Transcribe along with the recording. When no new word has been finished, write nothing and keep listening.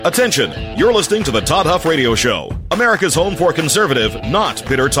Attention, you're listening to the Todd Huff Radio Show, America's home for conservative, not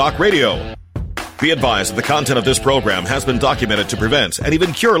bitter talk radio. Be advised that the content of this program has been documented to prevent and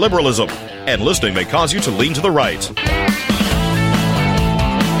even cure liberalism, and listening may cause you to lean to the right.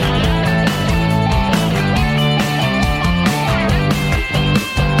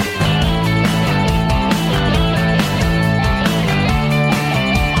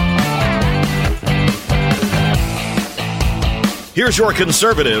 Here's your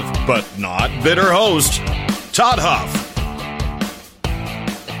conservative, but not bitter host, Todd Huff.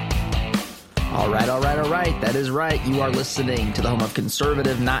 All right. That is right. You are listening to the home of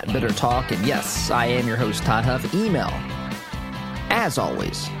conservative, not bitter talk. And yes, I am your host, Todd Huff. Email, as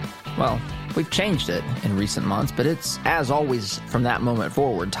always. Well, we've changed it in recent months, but it's, as always, from that moment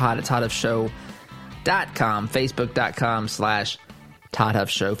forward, Todd@ToddHuffShow.com, Facebook.com/Todd Huff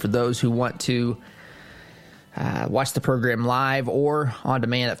Show. For those who want to watch the program live or on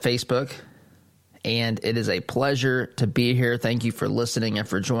demand at Facebook. And it is a pleasure to be here. Thank you for listening and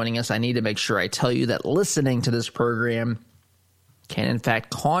for joining us. I need to make sure I tell you that listening to this program can, in fact,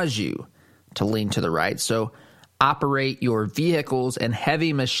 cause you to lean to the right. So operate your vehicles and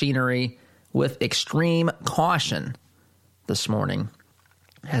heavy machinery with extreme caution this morning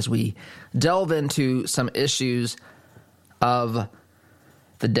as we delve into some issues of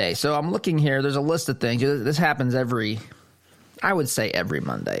the day. So I'm looking here. There's a list of things. This happens every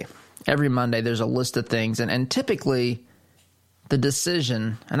Monday. Every Monday there's a list of things. And typically the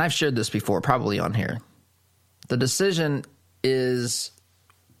decision, and I've shared this before, probably on here, the decision is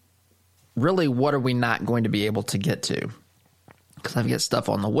really what are we not going to be able to get to? Because I've got stuff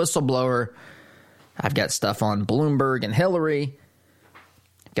on the whistleblower. I've got stuff on Bloomberg and Hillary.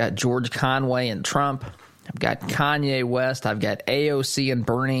 I've got George Conway and Trump. I've got Kanye West. I've got AOC and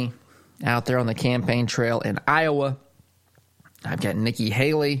Bernie out there on the campaign trail in Iowa. I've got Nikki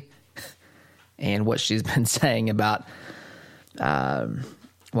Haley and what she's been saying about,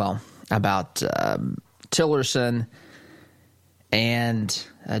 Tillerson and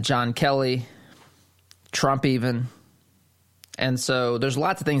John Kelly, Trump even. And so there's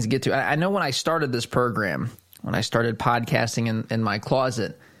lots of things to get to. I know when I started this program, when I started podcasting in my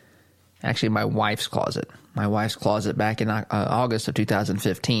closet, actually my wife's closet back in August of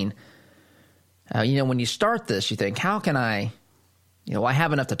 2015, when you start this, you think, how can I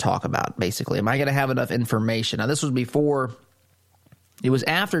have enough to talk about, basically. Am I going to have enough information? Now, this was it was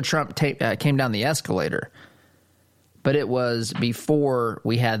after Trump came down the escalator, but it was before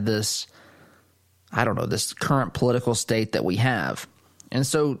we had this current political state that we have. And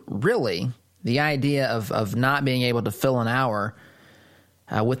so, really, the idea of not being able to fill an hour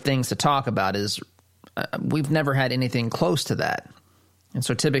with things to talk about is we've never had anything close to that. And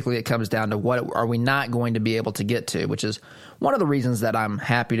so typically it comes down to what are we not going to be able to get to, which is one of the reasons that I'm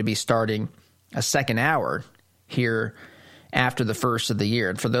happy to be starting a second hour here after the first of the year.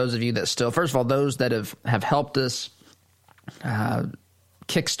 And for those of you that still, first of all, those that have helped us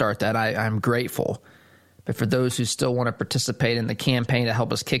kickstart that, I'm grateful. But for those who still want to participate in the campaign to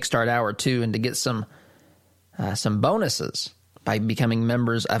help us kickstart hour two and to get some bonuses by becoming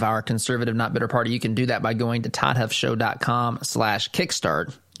members of our conservative, not bitter party, you can do that by going to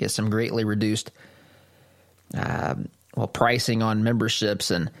ToddHuffShow.com/kickstart. Get some greatly reduced pricing on memberships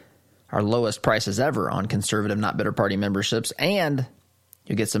and our lowest prices ever on conservative, not bitter party memberships. And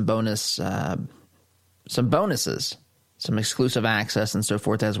you get some bonuses, some exclusive access and so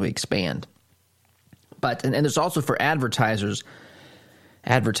forth as we expand. But and there's also for advertisers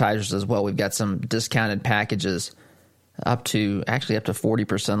as well. We've got some discounted packages up to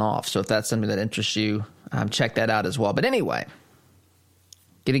 40% off. So if that's something that interests you, check that out as well. But anyway,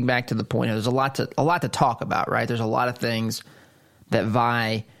 getting back to the point, there's a lot to talk about, right? There's a lot of things that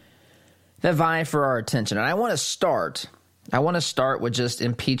vie for our attention. And I want to start with just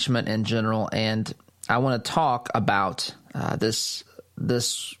impeachment in general, and I want to talk about the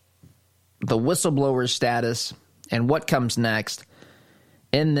whistleblower status and what comes next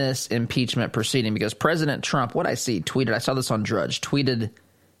in this impeachment proceeding, because President Trump, what I see tweeted, I saw this on Drudge, tweeted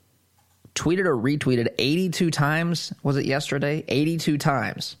or retweeted 82 times, was it yesterday? 82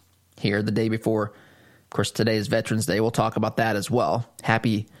 times here the day before. Of course, today is Veterans Day. We'll talk about that as well.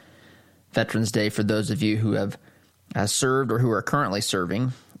 Happy Veterans Day for those of you who have served or who are currently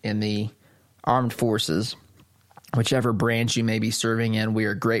serving in the armed forces, whichever branch you may be serving in. We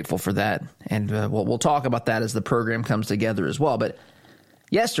are grateful for that, and we'll talk about that as the program comes together as well. But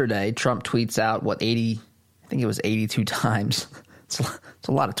yesterday, Trump tweets out, 82 times. It's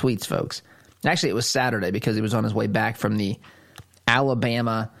a lot of tweets, folks. Actually, it was Saturday because he was on his way back from the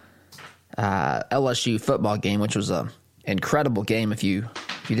Alabama LSU football game, which was an incredible game if you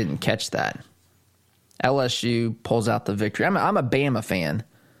if you didn't catch that. LSU pulls out the victory. I'm a Bama fan.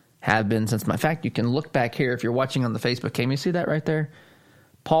 Have been since in fact, you can look back here if you're watching on the Facebook. Can you see that right there?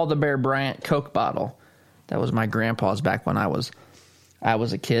 Paul the Bear Bryant Coke bottle. That was my grandpa's back when I was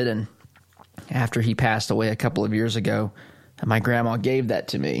a kid, and after he passed away a couple of years ago, my grandma gave that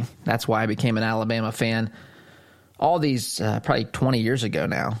to me. That's why I became an Alabama fan. All these probably 20 years ago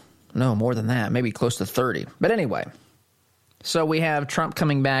now. No, more than that, maybe close to 30. But anyway, so we have Trump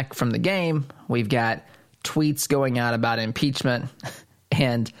coming back from the game. We've got tweets going out about impeachment,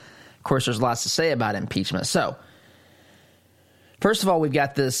 and of course, there's lots to say about impeachment. So, first of all, we've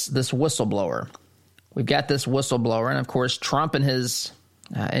got this whistleblower. We've got this whistleblower, and of course, Trump and his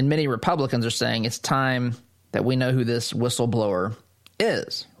and many Republicans are saying it's time that we know who this whistleblower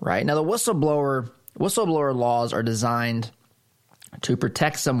is. Right now, the whistleblower laws are designed to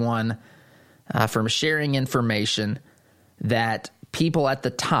protect someone from sharing information that people at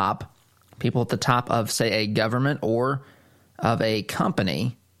the top of, say, a government or of a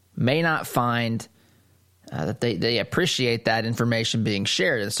company may not find that they appreciate that information being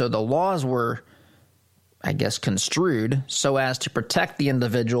shared. And so the laws were, I guess, construed so as to protect the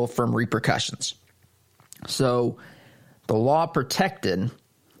individual from repercussions. So the law protected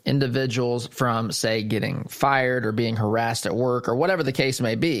individuals from, say, getting fired or being harassed at work or whatever the case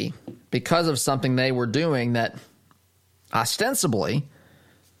may be because of something they were doing that ostensibly,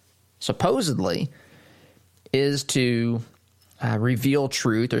 supposedly, is to reveal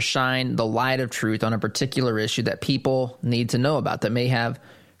truth or shine the light of truth on a particular issue that people need to know about that may have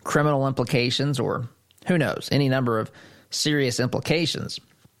criminal implications or, who knows, any number of serious implications.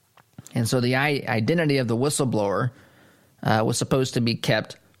 And so the identity of the whistleblower was supposed to be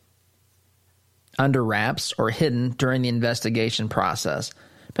kept under wraps or hidden during the investigation process.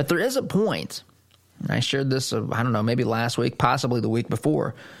 But there is a point, and I shared this, I don't know, maybe last week, possibly the week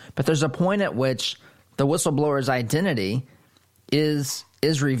before, but there's a point at which the whistleblower's identity is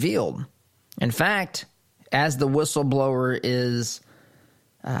revealed. In fact, as the whistleblower is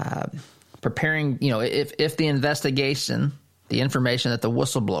preparing, if the investigation, the information that the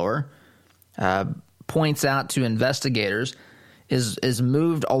whistleblower points out to investigators is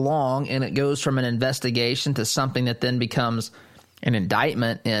moved along and it goes from an investigation to something that then becomes an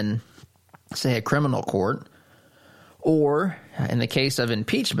indictment in, say, a criminal court, or in the case of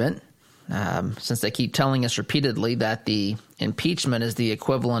impeachment, since they keep telling us repeatedly that the impeachment is the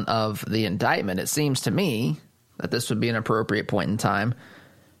equivalent of the indictment, it seems to me that this would be an appropriate point in time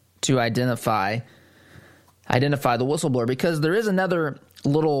to identify the whistleblower, because there is another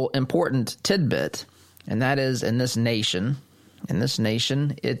little important tidbit, and that is in this nation,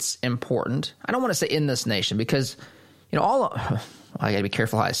 it's important. I don't want to say in this nation because, I got to be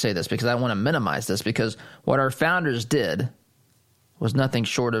careful how I say this because I want to minimize this, because what our founders did was nothing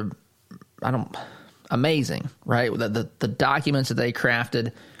short of amazing, right? The documents that they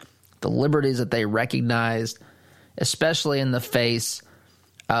crafted, the liberties that they recognized, especially in the face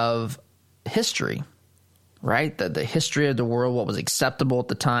of history, right? The history of the world, what was acceptable at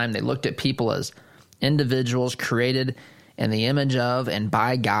the time. They looked at people as individuals created in the image of and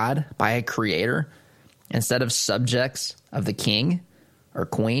by God, by a creator, instead of subjects of the king or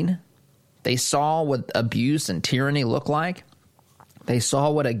queen. They saw what abuse and tyranny look like. They saw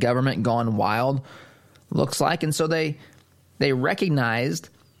what a government gone wild looks like. And so they recognized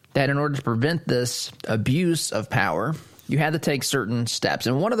that in order to prevent this abuse of power, you had to take certain steps.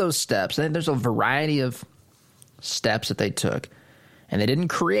 And one of those steps, and there's a variety of steps that they took, and they didn't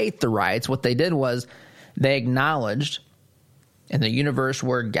create the rights. What they did was they acknowledged in the universe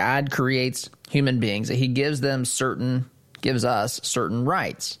where God creates human beings that he gives us certain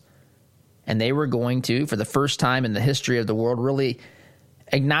rights. And they were going to, for the first time in the history of the world, really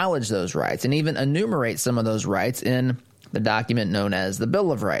acknowledge those rights and even enumerate some of those rights in the document known as the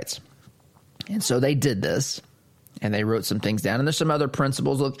Bill of Rights. And so they did this, and they wrote some things down. And there's some other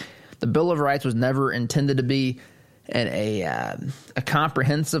principles. Look, the Bill of Rights was never intended to be a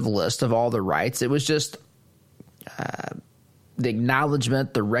comprehensive list of all the rights. It was just the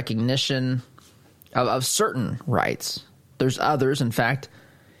acknowledgement, the recognition of certain rights. There's others. In fact,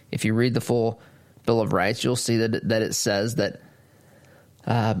 if you read the full Bill of Rights, you'll see that it says that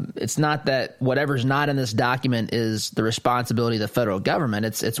it's not that whatever's not in this document is the responsibility of the federal government.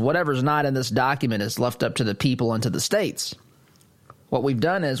 It's whatever's not in this document is left up to the people and to the states. What we've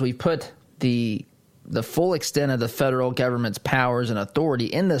done is we've put the full extent of the federal government's powers and authority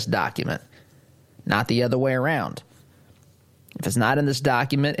in this document, not the other way around. If it's not in this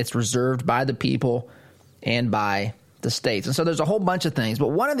document, it's reserved by the people and by the states. And so there's a whole bunch of things. But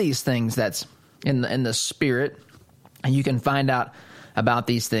one of these things that's in the spirit, and you can find out about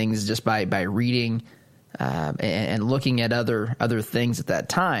these things just by reading and looking at other things at that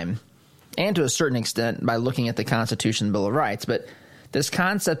time, and to a certain extent by looking at the Constitution and Bill of Rights. But this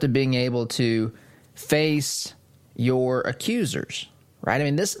concept of being able to face your accusers, right? I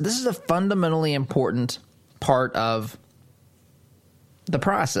mean, this is a fundamentally important part of the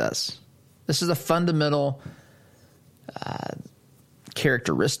process. This is a fundamental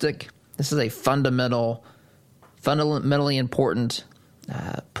characteristic. This is a fundamentally important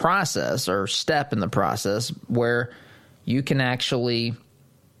process or step in the process where you can actually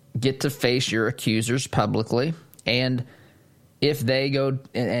get to face your accusers publicly, and if they go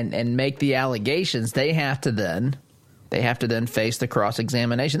and make the allegations, they have to then face the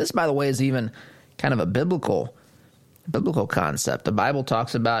cross-examination. This, by the way, is even kind of a biblical concept. The Bible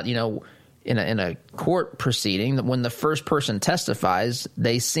talks about, in a court proceeding, that when the first person testifies,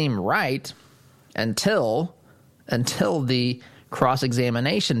 they seem right until the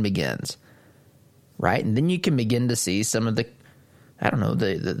cross-examination begins, right? And then you can begin to see some of the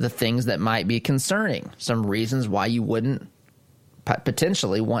things that might be concerning, some reasons why you wouldn't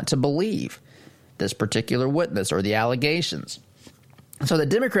potentially want to believe this particular witness or the allegations. So the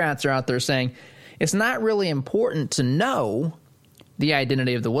Democrats are out there saying it's not really important to know the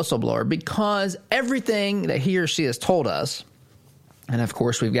identity of the whistleblower because everything that he or she has told us, and of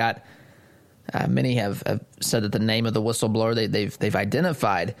course we've got many have said that the name of the whistleblower they've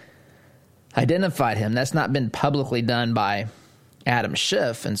identified him. That's not been publicly done by Adam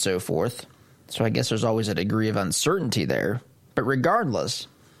Schiff and so forth. So I guess there's always a degree of uncertainty there. But regardless,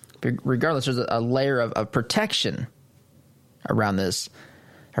 there's a layer of protection around this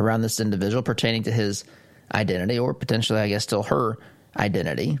individual pertaining to his identity, or potentially, I guess, still her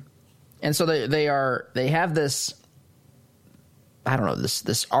identity. And so they have this,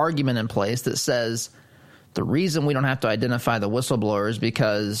 this argument in place that says the reason we don't have to identify the whistleblower is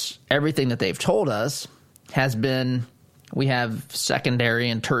because everything that they've told us has been, we have secondary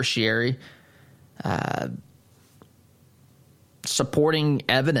and tertiary supporting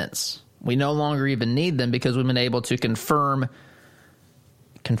evidence. We no longer even need them because we've been able to confirm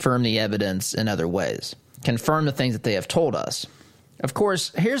the evidence in other ways, confirm the things that they have told us. Of course,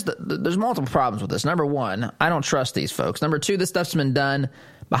 there's multiple problems with this. Number one, I don't trust these folks. Number two, this stuff's been done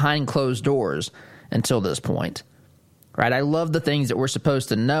behind closed doors until this point, right? I love the things that we're supposed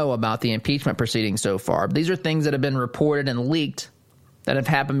to know about the impeachment proceedings so far. These are things that have been reported and leaked that have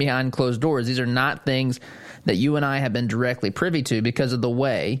happened behind closed doors. These are not things that you and I have been directly privy to because of the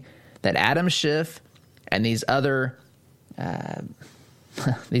way that Adam Schiff and these other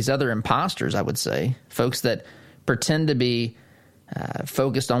imposters, I would say, folks that pretend to be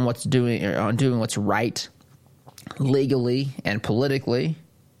focused on doing what's right legally and politically.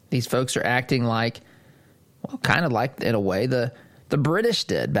 These folks are acting kind of like, in a way, the British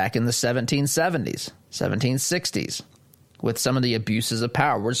did back in the 1770s, 1760s, with some of the abuses of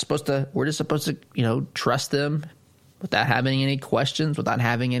power. We're just supposed to, trust them without having any questions, without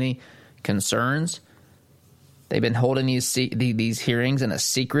having any concerns. They've been holding these hearings in a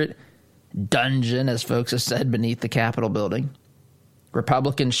secret dungeon, as folks have said, beneath the Capitol building.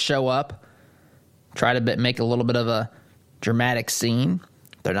 Republicans show up, try to make a little bit of a dramatic scene.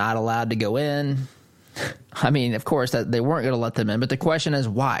 They're not allowed to go in. I mean, of course, that they weren't going to let them in. But the question is,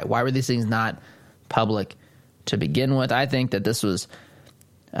 why? Why were these things not public to begin with? I think that this was,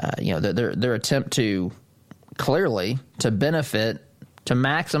 their attempt to clearly to benefit, to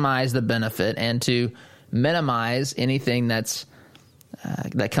maximize the benefit, and to minimize anything that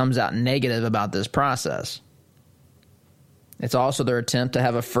comes out negative about this process. It's also their attempt to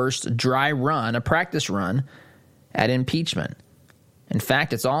have a first dry run, a practice run at impeachment. In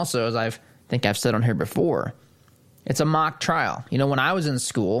fact, it's also, as I think I've said on here before, it's a mock trial. When I was in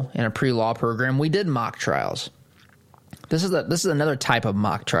school in a pre-law program, we did mock trials. This is another type of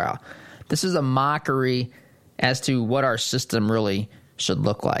mock trial. This is a mockery as to what our system really should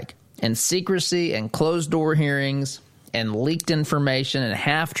look like. And secrecy and closed-door hearings and leaked information and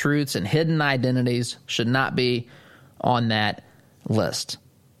half-truths and hidden identities should not be on that list.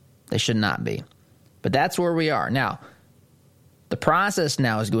 They should not be. But that's where we are. Now, the process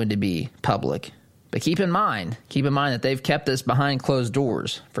now is going to be public. But keep in mind that they've kept this behind closed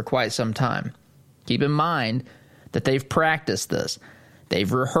doors for quite some time. Keep in mind that they've practiced this.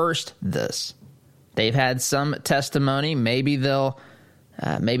 They've rehearsed this. They've had some testimony. Maybe that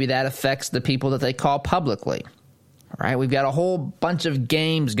affects the people that they call publicly. All right, we've got a whole bunch of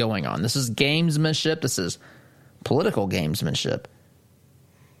games going on. This is gamesmanship. This is political gamesmanship.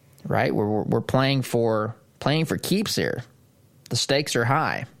 Right? We're playing for keeps here. The stakes are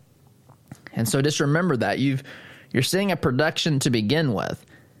high. And so just remember that. You're seeing a production to begin with,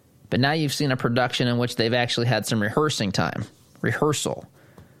 but now you've seen a production in which they've actually had some rehearsal.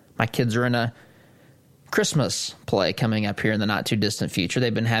 My kids are in a Christmas play coming up here in the not-too-distant future.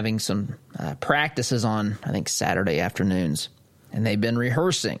 They've been having some practices on, I think, Saturday afternoons, and they've been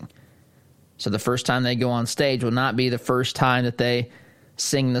rehearsing. So the first time they go on stage will not be the first time that they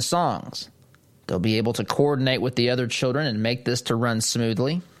sing the songs. They'll be able to coordinate with the other children and make this to run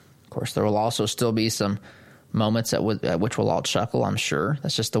smoothly. Of course, there will also still be some moments at which we'll all chuckle, I'm sure.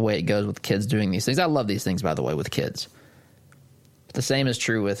 That's just the way it goes with kids doing these things. I love these things, by the way, with kids. But the same is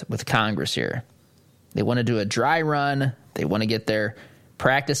true with Congress here. They want to do a dry run. They want to get their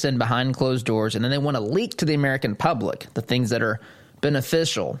practice in behind closed doors, and then they want to leak to the American public the things that are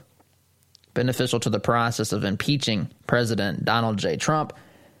beneficial to the process of impeaching President Donald J. Trump.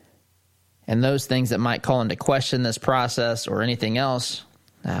 And those things that might call into question this process or anything else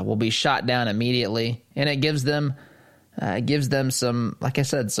will be shot down immediately. And it gives them some, like I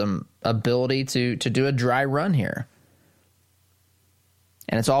said, some ability to do a dry run here.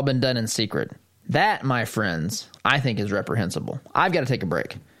 And it's all been done in secret. That, my friends, I think is reprehensible. I've got to take a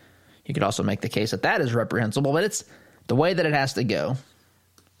break. You could also make the case that is reprehensible, but it's the way that it has to go.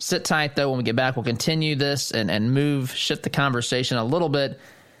 Sit tight, though. When we get back, we'll continue this and shift the conversation a little bit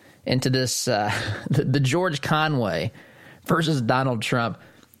into this, the George Conway versus Donald Trump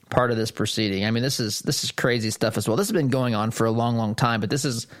part of this proceeding. I mean, this is crazy stuff as well. This has been going on for a long, long time, but this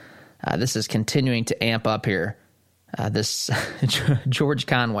is continuing to amp up here. This George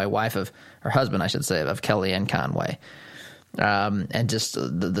Conway, husband, I should say, of Kellyanne Conway, and just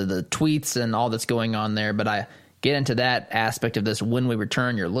the tweets and all that's going on there. But I get into that aspect of this when we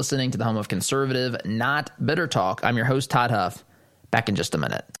return. You're listening to the home of conservative, not bitter talk. I'm your host, Todd Huff. Back in just a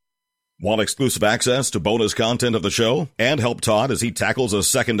minute. Want exclusive access to bonus content of the show and help Todd as he tackles a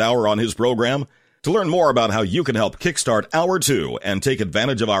second hour on his program? To learn more about how you can help kickstart Hour 2 and take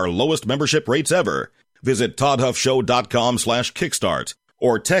advantage of our lowest membership rates ever, visit toddhuffshow.com/kickstart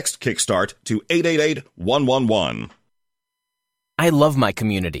or text kickstart to 888-111. I love my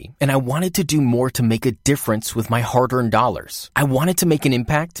community, and I wanted to do more to make a difference with my hard-earned dollars. I wanted to make an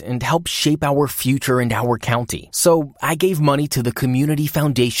impact and help shape our future and our county. So I gave money to the Community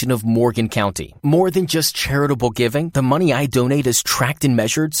Foundation of Morgan County. More than just charitable giving, the money I donate is tracked and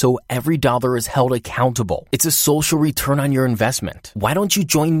measured so every dollar is held accountable. It's a social return on your investment. Why don't you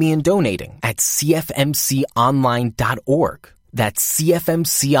join me in donating at cfmconline.org? That's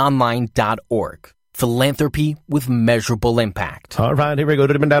cfmconline.org. Philanthropy with measurable impact. All right, here we go.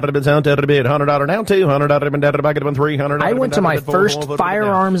 $100 now, $200 I went to my first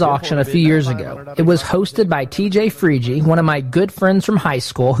firearms auction a few years ago. It was hosted by TJ Freegee, one of my good friends from high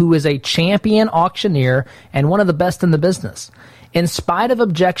school, who is a champion auctioneer and one of the best in the business. In spite of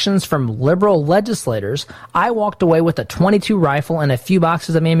objections from liberal legislators, I walked away with a .22 rifle and a few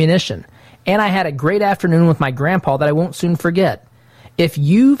boxes of ammunition. And I had a great afternoon with my grandpa that I won't soon forget. If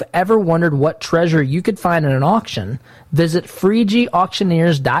you've ever wondered what treasure you could find in an auction, visit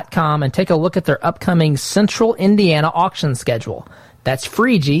FreegeeAuctioneers.com and take a look at their upcoming Central Indiana auction schedule. That's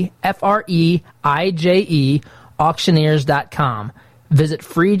Freegee, F-R-E-I-J-E, auctioneers.com. Visit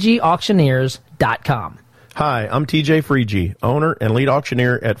FreegeeAuctioneers.com. Hi, I'm TJ Freegee, owner and lead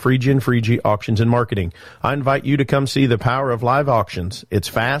auctioneer at Freegee & Freegee Auctions and Marketing. I invite you to come see the power of live auctions. It's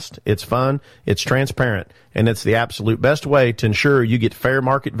fast, it's fun, it's transparent, and it's the absolute best way to ensure you get fair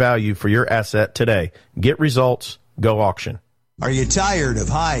market value for your asset today. Get results, go auction. Are you tired of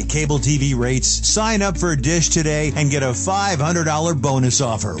high cable TV rates? Sign up for Dish today and get a $500 bonus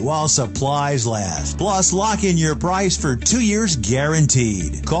offer while supplies last. Plus, lock in your price for 2 years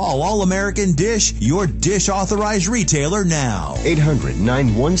guaranteed. Call All American Dish, your Dish authorized retailer now.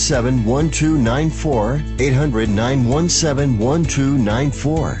 800-917-1294.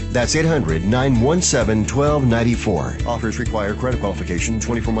 800-917-1294. That's 800-917-1294. Offers require credit qualification,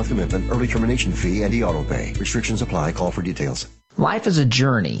 24-month commitment, early termination fee, and e-auto pay. Restrictions apply. Call for details. Life is a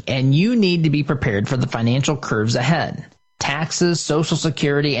journey, and you need to be prepared for the financial curves ahead. Taxes, Social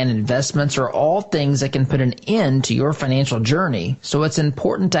Security, and investments are all things that can put an end to your financial journey, so it's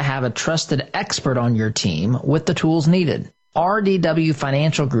important to have a trusted expert on your team with the tools needed. RDW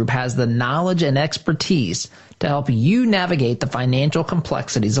Financial Group has the knowledge and expertise to help you navigate the financial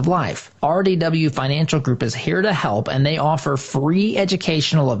complexities of life. RDW Financial Group is here to help, and they offer free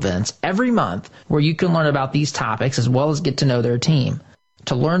educational events every month where you can learn about these topics as well as get to know their team.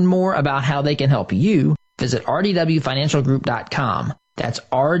 To learn more about how they can help you, visit rdwfinancialgroup.com. That's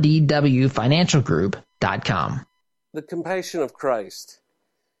rdwfinancialgroup.com. The compassion of Christ.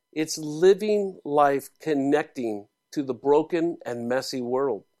 It's living life connecting to the broken and messy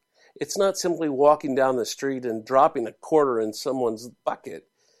world. It's not simply walking down the street and dropping a quarter in someone's bucket.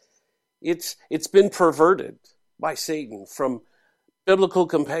 It's been perverted by Satan from biblical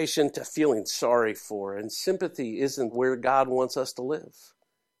compassion to feeling sorry for, and sympathy isn't where God wants us to live.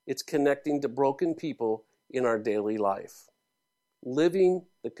 It's connecting to broken people in our daily life, living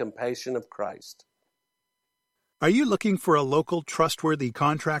the compassion of Christ. Are you looking for a local, trustworthy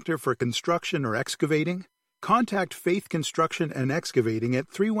contractor for construction or excavating? Contact Faith Construction and Excavating at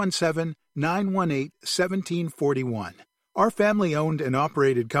 317-918-1741. Our family-owned and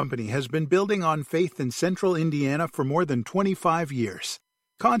operated company has been building on faith in central Indiana for more than 25 years.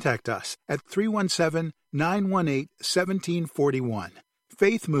 Contact us at 317-918-1741.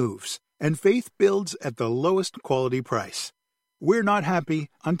 Faith moves, and faith builds at the lowest quality price. We're not happy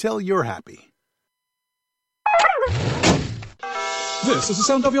until you're happy. This is the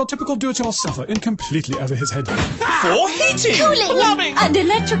sound of your typical do-it-yourselfer in completely over his head. For heating, cooling, plumbing, and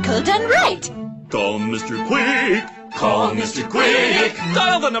electrical done right. Call Mr. Quick. Call Mr. Quick.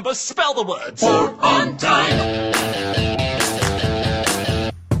 Dial the number, spell the words. For on time.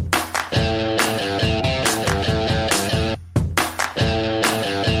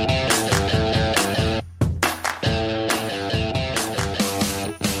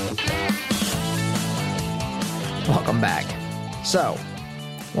 Welcome back. So,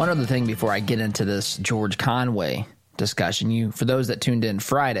 one other thing before I get into this George Conway discussion. For those that tuned in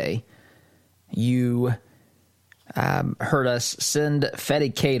Friday, you heard us send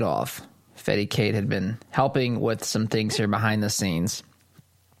Fetty Kate off. Fetty Kate had been helping with some things here behind the scenes.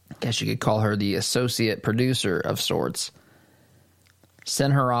 I guess you could call her the associate producer of sorts.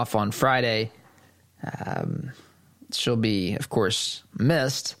 Send her off on Friday. She'll be, of course,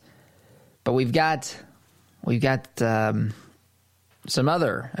 missed. But we've got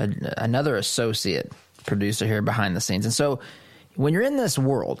another associate producer here behind the scenes. And so when you're in this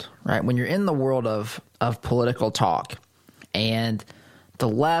world, right, when you're in the world of political talk and the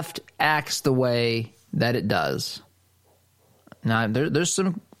left acts the way that it does, now there's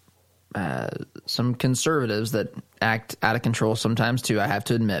some conservatives that act out of control sometimes too, I have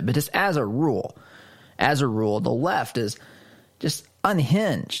to admit, but just as a rule, the left is just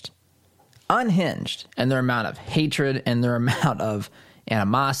unhinged in their amount of hatred and their amount of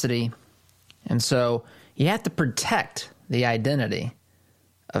animosity. And so you have to protect the identity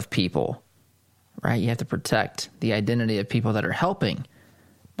of people, right? You have to protect the identity of people that are helping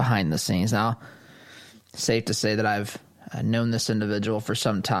behind the scenes. Now, safe to say that I've known this individual for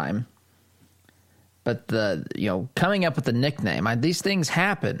some time, but coming up with a nickname, these things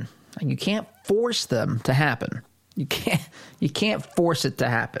happen. You can't force them to happen. You can't force it to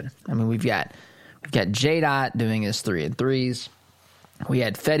happen. I mean, we've got J-Dot doing his 3 and 3s. We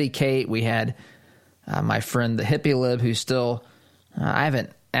had Fetty Kate. We had my friend the hippie lib, who's still I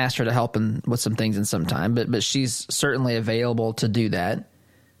haven't asked her to help with some things in some time, but she's certainly available to do that.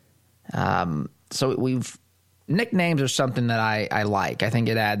 So nicknames are something that I like. I think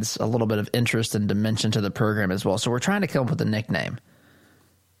it adds a little bit of interest and dimension to the program as well. So we're trying to come up with a nickname.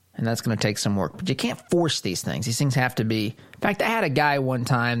 And that's going to take some work. But you can't force these things. These things have to be. In fact, I had a guy one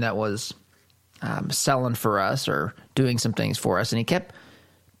time that was selling for us or doing some things for us, and he kept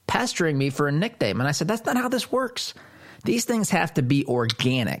pestering me for a nickname. And I said, that's not how this works. These things have to be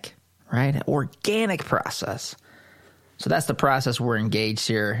organic, right? Organic process. So that's the process we're engaged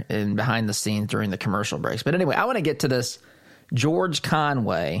here in behind the scenes during the commercial breaks. But anyway, I want to get to this George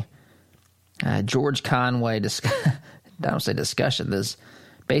Conway. I don't say discussion. This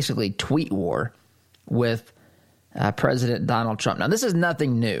basically tweet war with President Donald Trump. Now, this is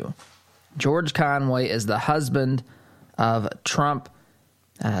nothing new. George Conway is the husband of Trump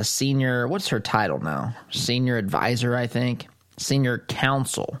senior, what's her title now? Senior advisor, I think. Senior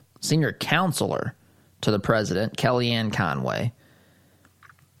counselor to the president, Kellyanne Conway.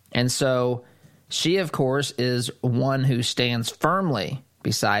 And so she, of course, is one who stands firmly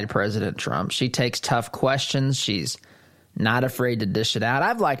beside President Trump. She takes tough questions. She's not afraid to dish it out.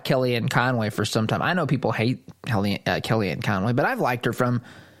 I've liked Kellyanne Conway for some time. I know people hate Kellyanne Conway, but I've liked her from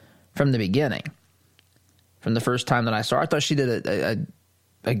the beginning. From the first time that I saw her, I thought she did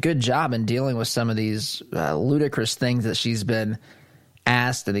a good job in dealing with some of these ludicrous things that she's been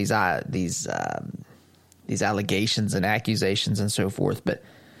asked, and these allegations and accusations and so forth. But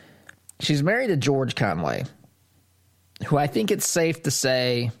she's married to George Conway, who I think it's safe to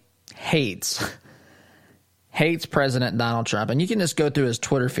say hates President Donald Trump. And you can just go through his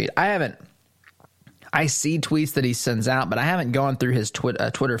Twitter feed. I see tweets that he sends out, but I haven't gone through his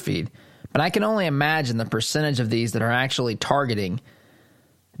Twitter feed. But I can only imagine the percentage of these that are actually targeting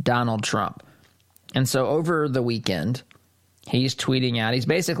Donald Trump. And so over the weekend, He's tweeting out, he's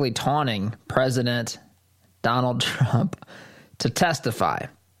basically taunting President Donald Trump to testify.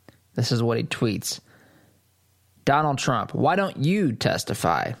 This is what he tweets. Donald Trump, why don't you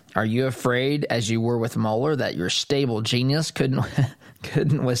testify? Are you afraid, as you were with Mueller, that your stable genius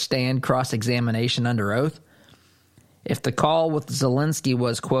couldn't withstand cross-examination under oath? If the call with Zelensky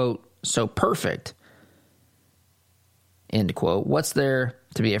was, quote, so perfect, end quote, what's there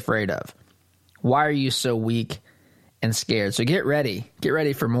to be afraid of? Why are you so weak and scared? So get ready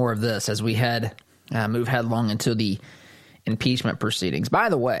for more of this as we move headlong into the impeachment proceedings. By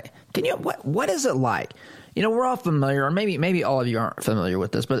the way, what is it like? You know, we're all familiar, or maybe all of you aren't familiar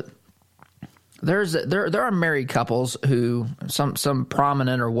with this, but there are married couples who some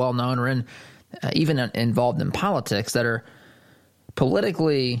prominent or well known or even involved in politics that are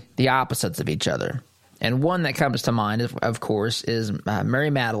politically the opposites of each other. And one that comes to mind, of course, is Mary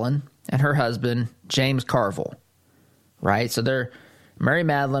Madeline and her husband James Carville. Right, so Mary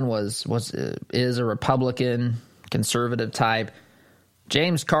Madeline is a Republican conservative type.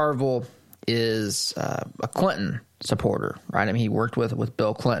 James Carville is a Clinton supporter, right? I mean, he worked with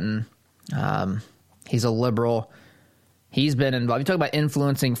Bill Clinton. He's a liberal. He's been involved. You talk about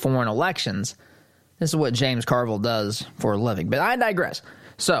influencing foreign elections. This is what James Carville does for a living. But I digress.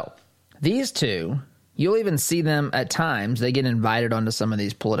 So these two, you'll even see them at times. They get invited onto some of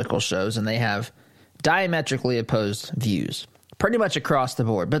these political shows, and they have diametrically opposed views, pretty much across the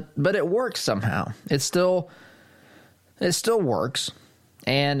board. But it works somehow. It still works.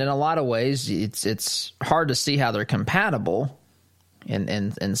 And in a lot of ways, it's hard to see how they're compatible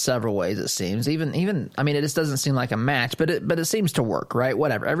in several ways, it seems. Even I mean, it just doesn't seem like a match, but it seems to work, right?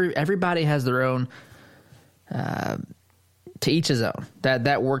 Whatever. Everybody has their own, to each his own.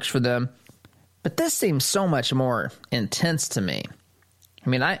 That works for them. But this seems so much more intense to me. I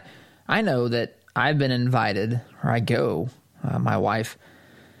mean, I know that I've been invited, or I go. My wife's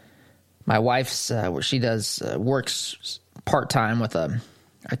she does works part-time with a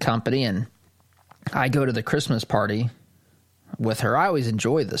company, and I go to the Christmas party with her. I always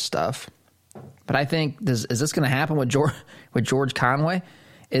enjoy this stuff, but I think is this going to happen with George Conway?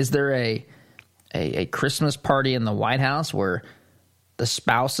 Is there a Christmas party in the White House where the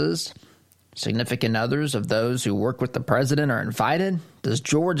spouses, significant others of those who work with the president are invited? Does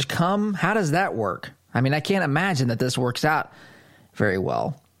George come? How does that work? I mean, I can't imagine that this works out very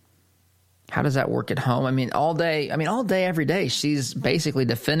well. How does that work at home? I mean, all day, every day, she's basically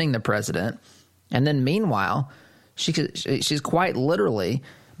defending the president. And then meanwhile, she's quite literally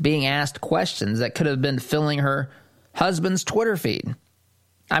being asked questions that could have been filling her husband's Twitter feed.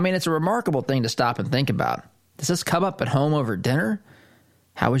 I mean, it's a remarkable thing to stop and think about. Does this come up at home over dinner?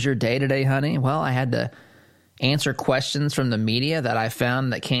 How was your day today, honey? Well, I had to answer questions from the media that I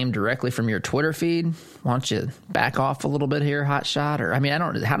found that came directly from your Twitter feed. Why don't you back off a little bit here, hotshot? Or, I mean,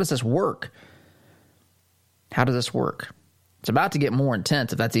 how does this work? How does this work? It's about to get more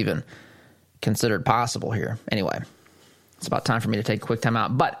intense if that's even considered possible here. Anyway, it's about time for me to take a quick time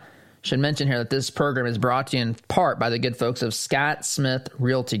out. But I should mention here that this program is brought to you in part by the good folks of Scott Smith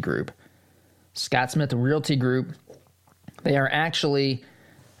Realty Group. Scott Smith Realty Group, they are actually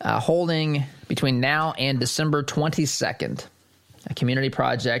holding between now and December 22nd a community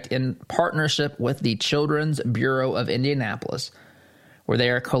project in partnership with the Children's Bureau of Indianapolis, where they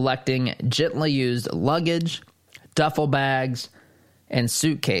are collecting gently used luggage, duffel bags, and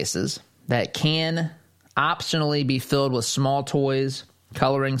suitcases that can optionally be filled with small toys,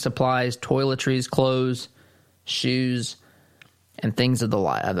 coloring supplies, toiletries, clothes, shoes, and things of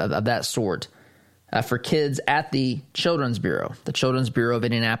that sort for kids at the Children's Bureau. The Children's Bureau of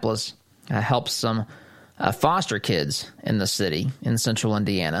Indianapolis helps some foster kids in the city in central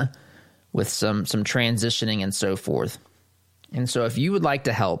Indiana with some transitioning and so forth. And so if you would like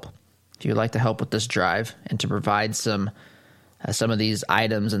to help, with this drive and to provide some of these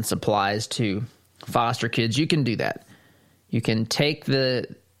items and supplies to foster kids, you can do that. You can take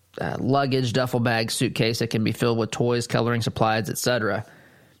the luggage, duffel bag, suitcase that can be filled with toys, coloring supplies, etc.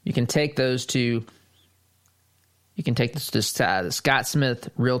 You can take those to the Scott Smith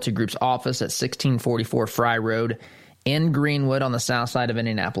Realty Group's office at 1644 Fry Road in Greenwood on the south side of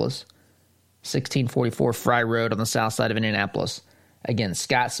Indianapolis. 1644 Fry Road on the south side of Indianapolis. Again,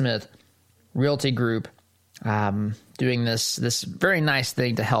 Scott Smith Realty Group doing this very nice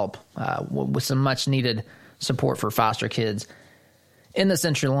thing to help with some much needed support for foster kids in the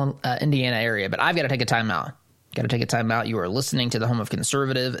central Indiana area. But I've got to take a time out. You are listening to the home of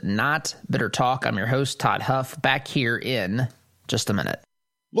conservative, not bitter talk. I'm your host, Todd Huff, back here in just a minute.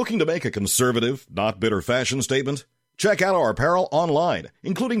 Looking to make a conservative, not bitter fashion statement? Check out our apparel online,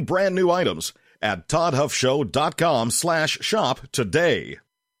 including brand new items. at toddhuffshow.com/shop today.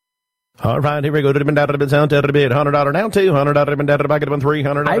 All right, here we go. $100 down, $200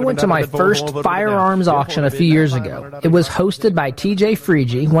 $300. I went to my first firearms auction a few years ago. It was hosted by TJ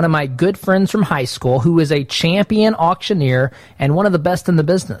Freegee, one of my good friends from high school, who is a champion auctioneer and one of the best in the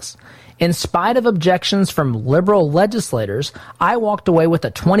business. In spite of objections from liberal legislators, I walked away with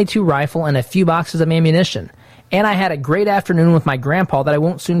a .22 rifle and a few boxes of ammunition. And I had a great afternoon with my grandpa that I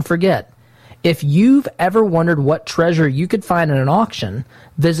won't soon forget. If you've ever wondered what treasure you could find in an auction,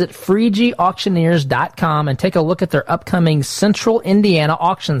 visit FreegeeAuctioneers.com and take a look at their upcoming Central Indiana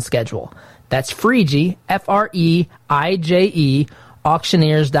auction schedule. That's Freegee, Freije,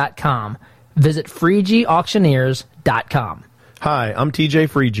 auctioneers.com. Visit FreegeeAuctioneers.com. Hi, I'm TJ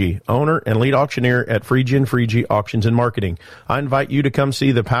Freegee, owner and lead auctioneer at Freegee Auctions and Marketing. I invite you to come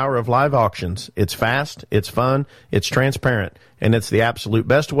see the power of live auctions. It's fast, it's fun, it's transparent, and it's the absolute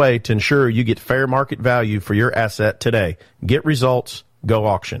best way to ensure you get fair market value for your asset today. Get results, go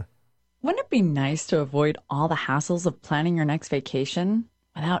auction. Wouldn't it be nice to avoid all the hassles of planning your next vacation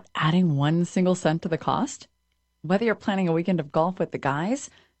without adding 1 single cent to the cost? Whether you're planning a weekend of golf with the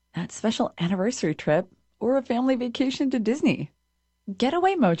guys, that special anniversary trip, or a family vacation to Disney,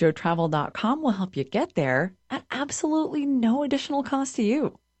 GetawayMojoTravel.com will help you get there at absolutely no additional cost to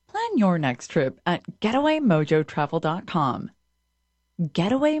you. Plan your next trip at GetawayMojoTravel.com.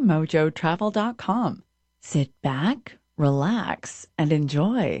 GetawayMojoTravel.com. Sit back, relax, and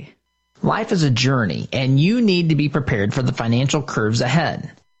enjoy. Life is a journey, and you need to be prepared for the financial curves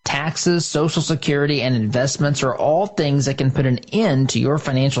ahead. Taxes, Social Security, and investments are all things that can put an end to your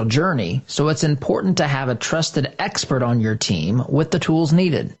financial journey, so it's important to have a trusted expert on your team with the tools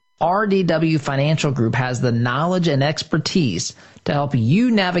needed. RDW Financial Group has the knowledge and expertise to help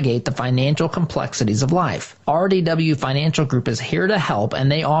you navigate the financial complexities of life. RDW Financial Group is here to help,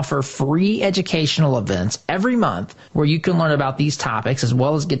 and they offer free educational events every month where you can learn about these topics as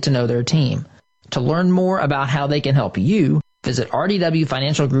well as get to know their team. To learn more about how they can help you, visit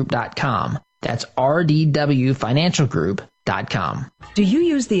rdwfinancialgroup.com. That's rdwfinancialgroup.com. Do you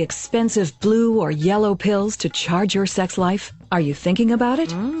use the expensive blue or yellow pills to charge your sex life? Are you thinking about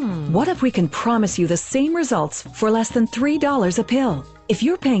it? What if we can promise you the same results for less than $3 a pill? If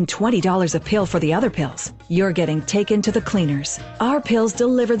you're paying $20 a pill for the other pills, you're getting taken to the cleaners. Our pills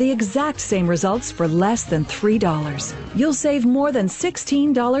deliver the exact same results for less than $3. You'll save more than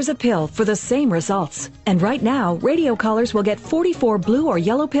 $16 a pill for the same results. And right now, radio callers will get 44 blue or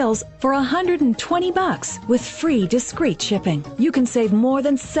yellow pills for $120 with free discreet shipping. You can save more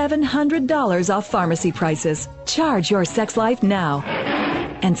than $700 off pharmacy prices. Charge your sex life now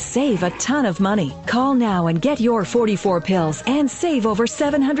and save a ton of money. Call now and get your 44 pills and save over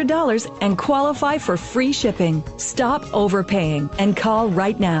 $700 and qualify for free shipping. Stop overpaying and call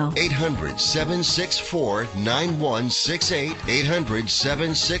right now. 800-764-9168.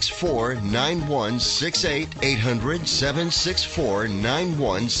 800-764-9168.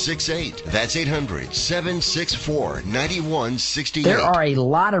 800-764-9168. That's 800-764-9168. There are a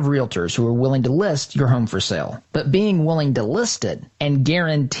lot of realtors who are willing to list your home for sale, but being willing to list it and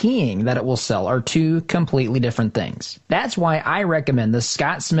guaranteeing that it will sell are two completely different things. That's why I recommend the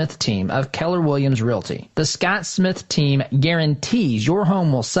Scott Smith team of Keller Williams Realty. The Scott Smith team guarantees your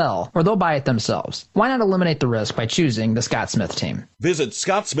home will sell or they'll buy it themselves. Why not eliminate the risk by choosing the Scott Smith team? Visit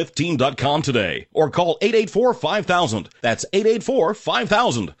scottsmithteam.com today or call 884-5000. That's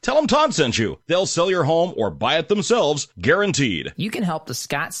 884-5000. Tell them Todd sent you. They'll sell your home or buy it themselves, guaranteed. You can help the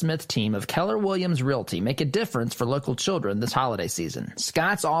Scott Smith team of Keller Williams Realty make a difference for local children this holiday season.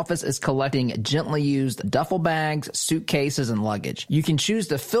 Scott's office is collecting gently used duffel bags, suitcases, and luggage. You can choose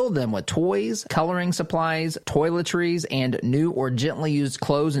to fill them with toys, coloring supplies, toiletries, and new or gently used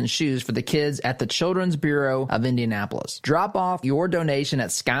clothes and shoes for the kids at the Children's Bureau of Indianapolis. Drop off your donation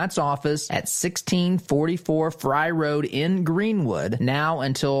at Scott's office at 1644 Fry Road in Greenwood now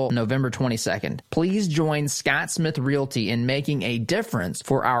until November 22nd. Please join Scott Smith Realty in making a difference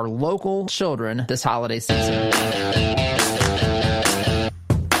for our local children this holiday season.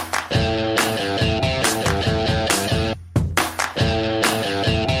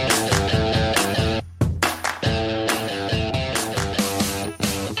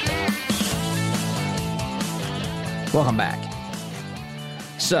 Welcome back.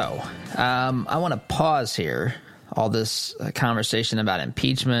 So, I want to pause here. All this conversation about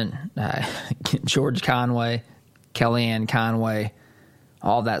impeachment, George Conway, Kellyanne Conway,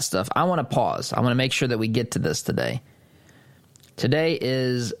 all that stuff. I want to pause. I want to make sure that we get to this today. Today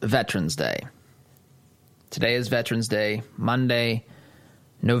is Veterans Day. Today is Veterans Day, Monday,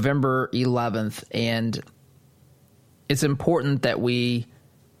 November 11th, and it's important that we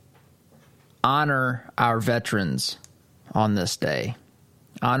honor our veterans on this day.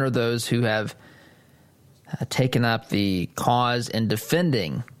 Honor those who have taken up the cause in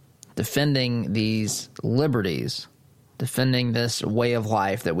defending these liberties, defending this way of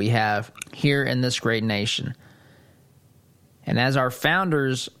life that we have here in this great nation. And as our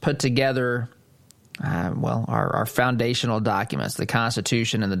founders put together, our foundational documents, the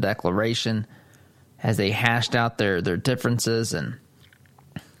Constitution and the Declaration, as they hashed out their differences and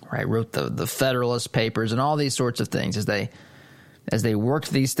wrote the Federalist Papers and all these sorts of things, as they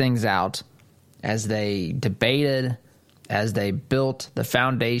worked these things out, as they debated, as they built the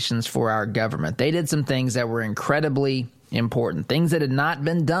foundations for our government, they did some things that were incredibly important, things that had not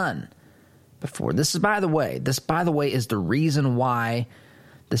been done before. This, by the way, is the reason why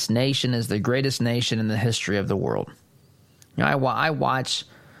this nation is the greatest nation in the history of the world. You know, I watch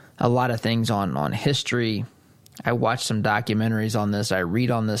a lot of things on history. I watch some documentaries on this. I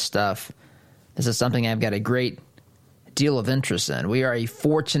read on this stuff. This is something I've got a great deal of interest in. We are a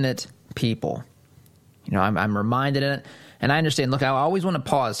fortunate people. You know, I'm reminded of it, and I understand. Look, I always want to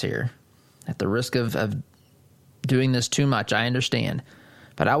pause here at the risk of doing this too much. I understand.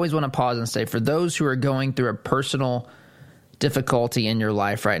 But I always want to pause and say, for those who are going through a personal difficulty in your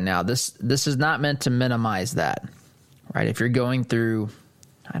life right now, this is not meant to minimize that, right? If you're going through,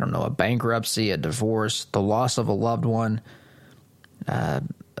 I don't know, a bankruptcy, a divorce, the loss of a loved one, a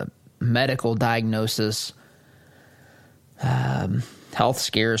medical diagnosis, health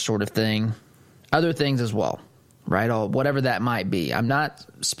scare sort of thing, other things as well, right? Whatever that might be. I'm not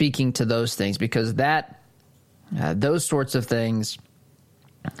speaking to those things because those sorts of things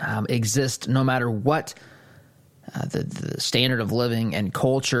exist no matter what the standard of living and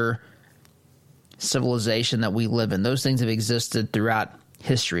culture, civilization that we live in. Those things have existed throughout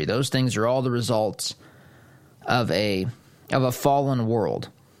history. Those things are all the results of a fallen world,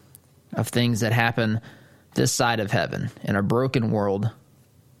 of things that happen this side of heaven in a broken world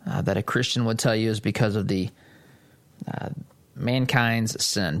that a Christian would tell you is because of the mankind's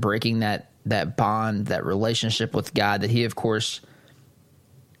sin, breaking that bond, that relationship with God that he, of course,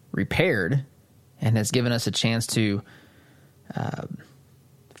 repaired and has given us a chance to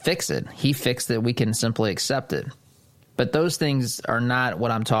fix it. He fixed it. We can simply accept it. But those things are not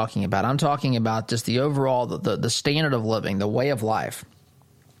what I'm talking about. I'm talking about just the overall, the standard of living, the way of life,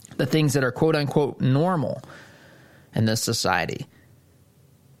 the things that are quote-unquote normal in this society.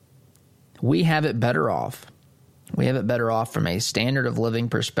 We have it better off. We have it better off from a standard of living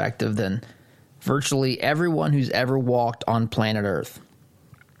perspective than virtually everyone who's ever walked on planet Earth.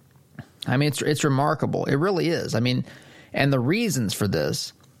 I mean, it's remarkable. It really is. I mean, and the reasons for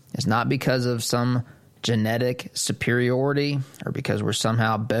this is not because of some genetic superiority or because we're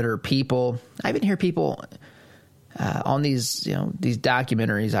somehow better people. I even hear people on these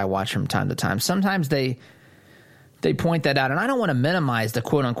documentaries I watch from time to time. Sometimes they point that out, and I don't want to minimize the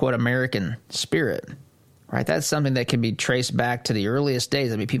quote-unquote American spirit, right? That's something that can be traced back to the earliest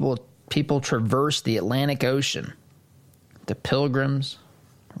days. I mean, people traversed the Atlantic Ocean, the Pilgrims,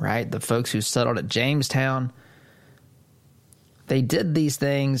 right? The folks who settled at Jamestown. They did these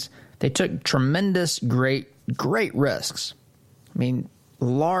things. They took tremendous, great risks. I mean,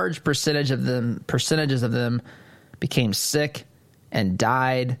 large percentages of them became sick and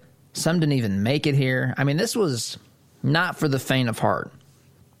died. Some didn't even make it here. I mean, this was not for the faint of heart.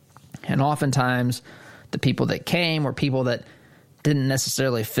 And oftentimes, the people that came were people that didn't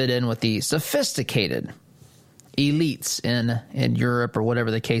necessarily fit in with the sophisticated elites in Europe or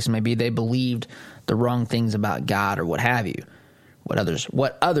whatever the case may be. They believed the wrong things about God or what have you.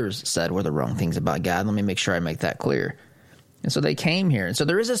 What others said were the wrong things about God. Let me make sure I make that clear. And so they came here. And so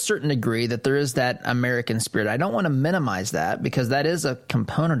there is a certain degree that there is that American spirit. I don't want to minimize that because that is a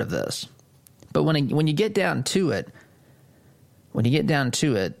component of this. But when you get down to it,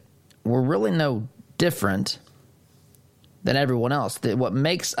 we're really no different than everyone else. What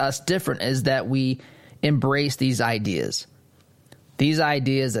makes us different is that we embrace these ideas. These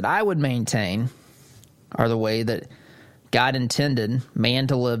ideas that I would maintain are the way that God intended man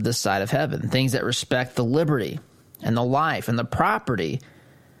to live this side of heaven. Things that respect the liberty and the life and the property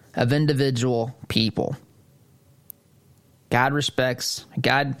of individual people. God respects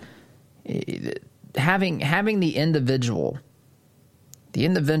having the individual. The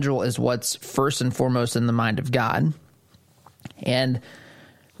individual is what's first and foremost in the mind of God. And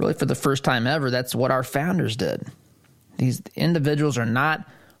really for the first time ever, that's what our founders did. These individuals are not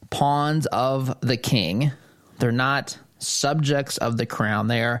pawns of the king. They're not subjects of the crown.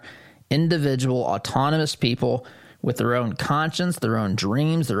 They are individual, autonomous people with their own conscience, their own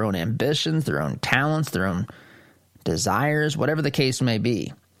dreams, their own ambitions, their own talents, their own desires, whatever the case may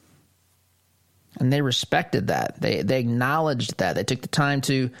be. And they respected that. They acknowledged that. They took the time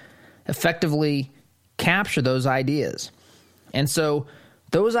to effectively capture those ideas. And so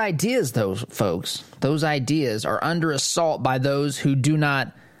those ideas, those ideas are under assault by those who do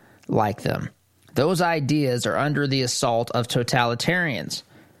not like them. Those ideas are under the assault of totalitarians.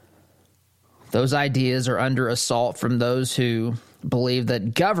 Those ideas are under assault from those who believe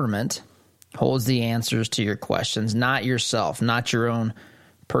that government holds the answers to your questions, not yourself, not your own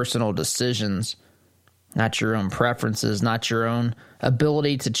personal decisions, not your own preferences, not your own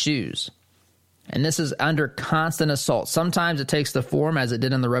ability to choose. And this is under constant assault. Sometimes it takes the form as it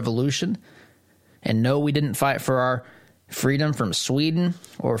did in the revolution. And no, we didn't fight for our freedom from Sweden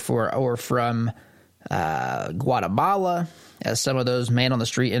or from Guatemala, as some of those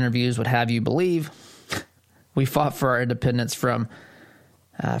man-on-the-street interviews would have you believe. We fought for our independence from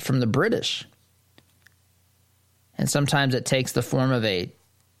the British. And sometimes it takes the form of a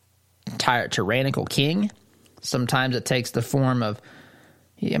tyrannical king. Sometimes it takes the form of,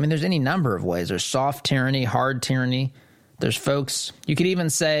 there's any number of ways. There's soft tyranny, hard tyranny. There's folks, you could even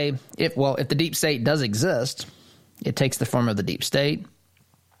say, if the deep state does exist, it takes the form of the deep state.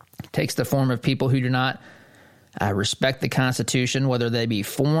 It takes the form of people who do not respect the Constitution, whether they be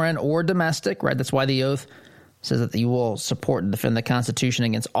foreign or domestic, right? That's why the oath says that you will support and defend the Constitution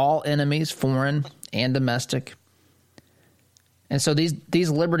against all enemies, foreign and domestic. And so these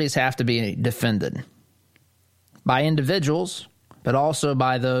liberties have to be defended by individuals, but also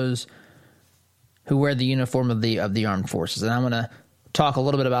by those who wear the uniform of the armed forces. And I'm going to talk a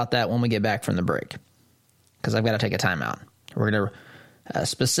little bit about that when we get back from the break, because I've got to take a time out. We're going to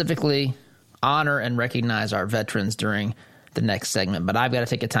specifically honor and recognize our veterans during the next segment, but I've got to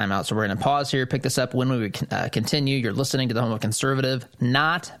take a time out. So we're going to pause here, pick this up when we continue. You're listening to the Home of Conservative,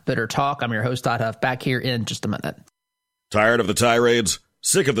 Not Bitter Talk. I'm your host, Todd Huff, back here in just a minute. Tired of the tirades?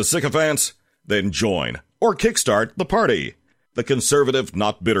 Sick of the sycophants? Then join or kickstart the party. The Conservative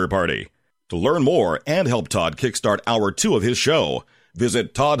Not Bitter Party. To learn more and help Todd kickstart Hour 2 of his show,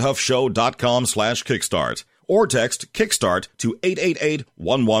 visit toddhuffshow.com/kickstart or text kickstart to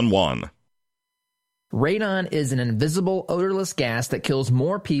 888-111. Radon is an invisible, odorless gas that kills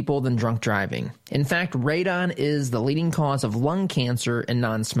more people than drunk driving. In fact, radon is the leading cause of lung cancer in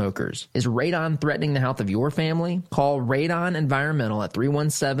non-smokers. Is radon threatening the health of your family? Call Radon Environmental at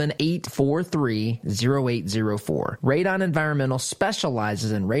 317-843-0804. Radon Environmental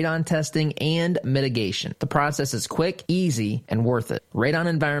specializes in radon testing and mitigation. The process is quick, easy, and worth it. Radon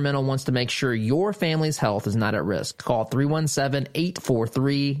Environmental wants to make sure your family's health is not at risk. Call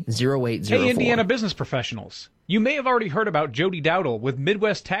 317-843-0804. Hey, Indiana business professionals. You may have already heard about Jody Dowdle with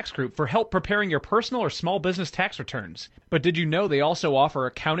Midwest Tax Group for help preparing your personal or small business tax returns. But did you know they also offer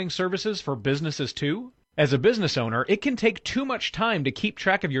accounting services for businesses too? As a business owner, it can take too much time to keep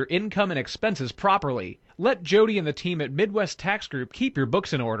track of your income and expenses properly. Let Jody and the team at Midwest Tax Group keep your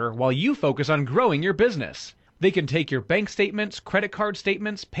books in order while you focus on growing your business. They can take your bank statements, credit card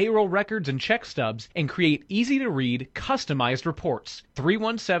statements, payroll records, and check stubs and create easy-to-read, customized reports.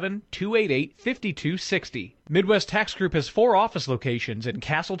 317-288-5260. Midwest Tax Group has 4 office locations in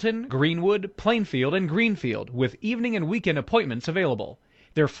Castleton, Greenwood, Plainfield, and Greenfield, with evening and weekend appointments available.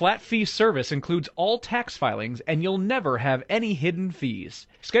 Their flat fee service includes all tax filings, and you'll never have any hidden fees.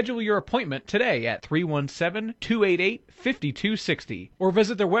 Schedule your appointment today at 317-288-5260 or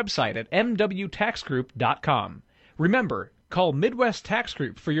visit their website at mwtaxgroup.com. Remember, call Midwest Tax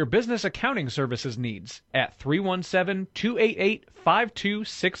Group for your business accounting services needs at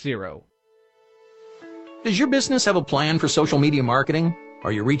 317-288-5260. Does your business have a plan for social media marketing?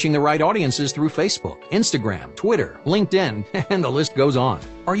 Are you reaching the right audiences through Facebook, Instagram, Twitter, LinkedIn, and the list goes on?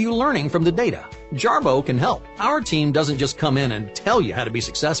 Are you learning from the data? Jarbo can help. Our team doesn't just come in and tell you how to be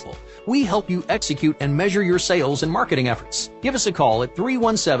successful. We help you execute and measure your sales and marketing efforts. Give us a call at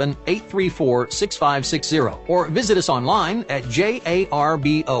 317-834-6560 or visit us online at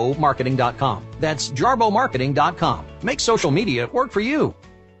jarbomarketing.com. That's jarbomarketing.com. Make social media work for you.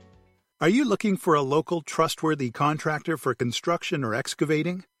 Are you looking for a local, trustworthy contractor for construction or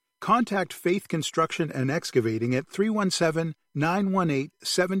excavating? Contact Faith Construction and Excavating at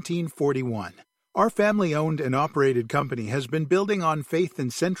 317-918-1741. Our family-owned and operated company has been building on faith in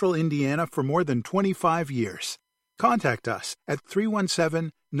central Indiana for more than 25 years. Contact us at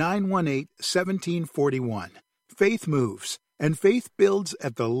 317-918-1741. Faith moves, and faith builds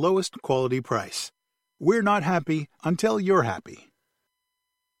at the lowest quality price. We're not happy until you're happy.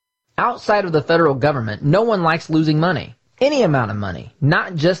 Outside of the federal government, no one likes losing money. Any amount of money,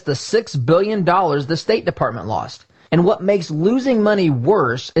 not just the $6 billion the State Department lost. And what makes losing money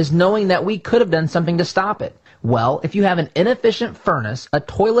worse is knowing that we could have done something to stop it. Well, if you have an inefficient furnace, a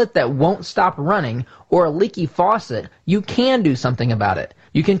toilet that won't stop running, or a leaky faucet, you can do something about it.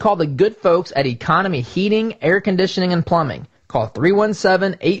 You can call the good folks at Economy Heating, Air Conditioning, and Plumbing. Call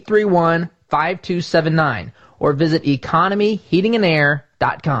 317-831-5279 or visit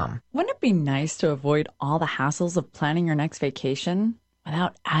economyheatingandair.com. Wouldn't it be nice to avoid all the hassles of planning your next vacation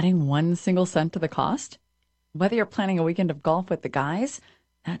without adding one single cent to the cost? Whether you're planning a weekend of golf with the guys,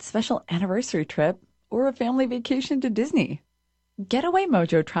 that special anniversary trip, or a family vacation to Disney,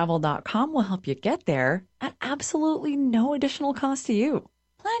 GetawayMojoTravel.com will help you get there at absolutely no additional cost to you.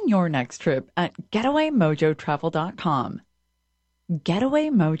 Plan your next trip at GetawayMojoTravel.com.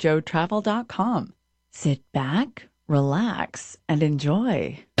 GetawayMojoTravel.com. Sit back, relax, and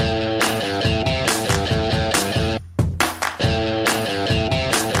enjoy.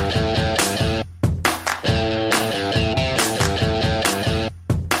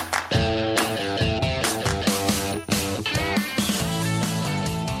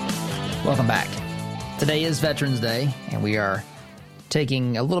 Welcome back. Today is Veterans Day, and we are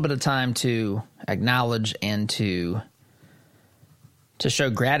taking a little bit of time to acknowledge and to show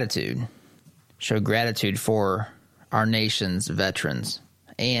gratitude for our nation's veterans.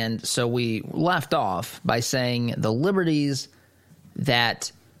 And so we left off by saying the liberties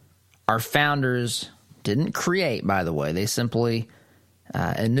that our founders didn't create, by the way. They simply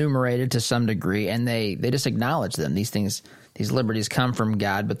enumerated to some degree, and they just acknowledged them. These liberties come from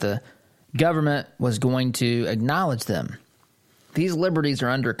God, but the government was going to acknowledge them. These liberties are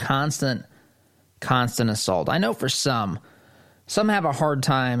under constant assault. I know for some have a hard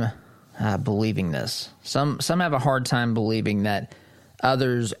time believing this. Some have a hard time believing that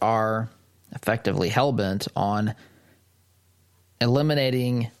others are effectively hell-bent on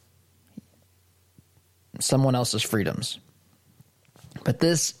eliminating someone else's freedoms. But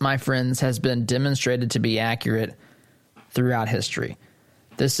this, my friends, has been demonstrated to be accurate throughout history.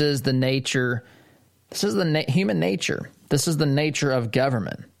 This is the nature. This is the human nature. This is the nature of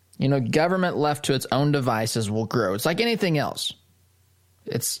government. You know, government left to its own devices will grow. It's like anything else.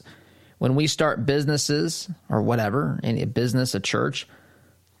 It's when we start businesses or whatever, any business, a church,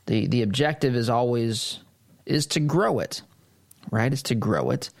 the objective is always to grow it, right? It's to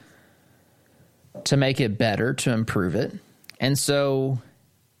grow it, to make it better, to improve it. And so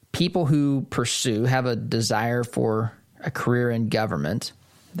people who have a desire for a career in government,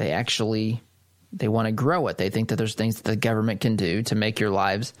 they want to grow it. They think that there's things that the government can do to make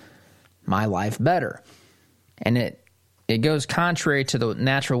my life better. And it goes contrary to the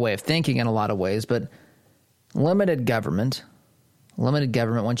natural way of thinking in a lot of ways, but limited government,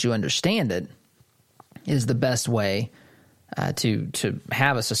 once you understand it, is the best way to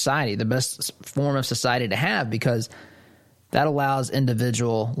have a society, the best form of society to have, because that allows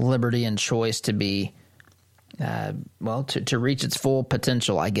individual liberty and choice to be to reach its full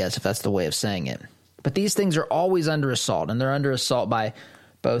potential, I guess, if that's the way of saying it. But these things are always under assault, and they're under assault by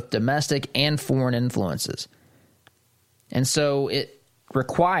both domestic and foreign influences. And so it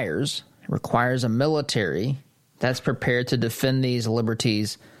requires a military that's prepared to defend these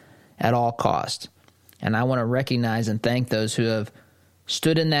liberties at all costs. And I want to recognize and thank those who have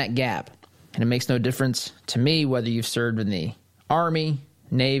stood in that gap. And it makes no difference to me whether you've served in the Army,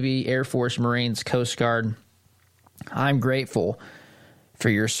 Navy, Air Force, Marines, Coast Guard. I'm grateful for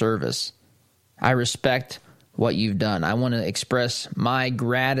your service. I respect what you've done. I want to express my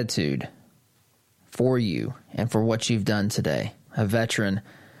gratitude for you and for what you've done today. A veteran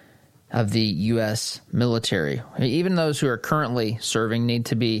of the U.S. military. Even those who are currently serving need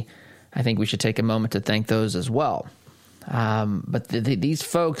to be, I think we should take a moment to thank those as well. But these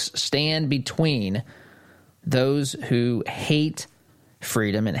folks stand between those who hate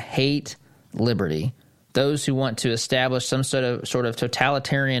freedom and hate liberty, those who want to establish some sort of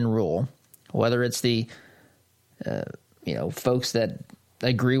totalitarian rule, whether it's the folks that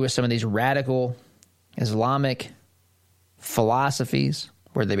agree with some of these radical Islamic philosophies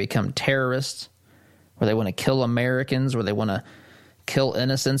where they become terrorists, where they want to kill Americans, where they want to kill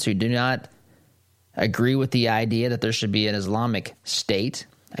innocents who do not agree with the idea that there should be an Islamic state,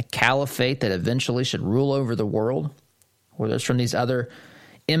 a caliphate that eventually should rule over the world, whether it's from these other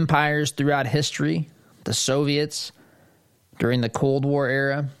empires throughout history, the Soviets during the Cold War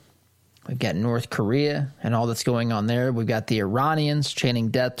era. We've got North Korea and all that's going on there. We've got the Iranians chaining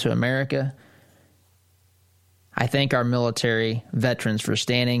death to America. I thank our military veterans for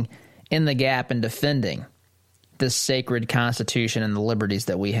standing in the gap and defending this sacred Constitution and the liberties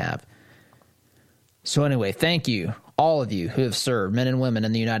that we have. So anyway, thank you, all of you who have served, men and women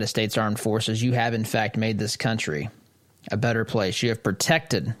in the United States Armed Forces. You have, in fact, made this country a better place. You have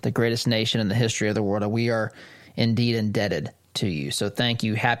protected the greatest nation in the history of the world, and we are indeed indebted to you. So thank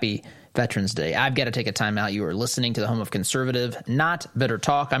you. Happy Veterans Day. I've got to take a time out. You are listening to the home of conservative, not bitter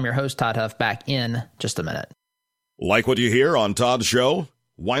talk. I'm your host, Todd Huff, back in just a minute. Like what you hear on Todd's show?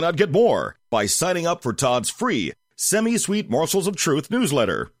 Why not get more by signing up for Todd's free Semi-Sweet Morsels of Truth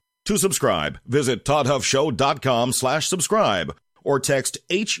newsletter? To subscribe, visit toddhuffshow.com/subscribe or text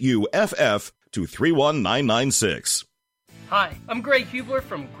HUFF to 31996. Hi, I'm Greg Hubler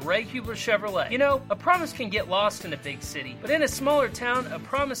from Greg Hubler Chevrolet. You know, a promise can get lost in a big city, but in a smaller town, a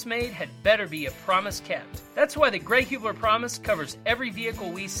promise made had better be a promise kept. That's why the Greg Hubler Promise covers every vehicle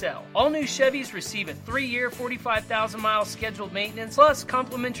we sell. All new Chevys receive a 3-year, 45,000-mile scheduled maintenance, plus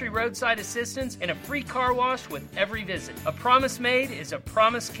complimentary roadside assistance and a free car wash with every visit. A promise made is a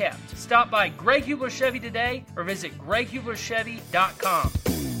promise kept. Stop by Greg Hubler Chevy today or visit GregHublerChevy.com.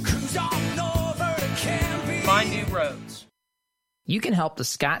 Find new roads. You can help the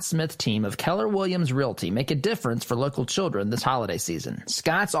Scott Smith team of Keller Williams Realty make a difference for local children this holiday season.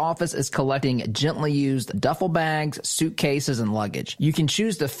 Scott's office is collecting gently used duffel bags, suitcases, and luggage. You can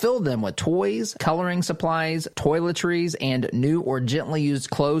choose to fill them with toys, coloring supplies, toiletries, and new or gently used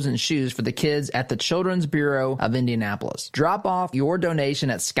clothes and shoes for the kids at the Children's Bureau of Indianapolis. Drop off your donation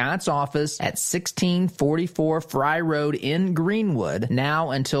at Scott's office at 1644 Fry Road in Greenwood, now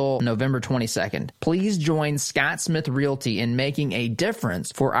until November 22nd. Please join Scott Smith Realty in making a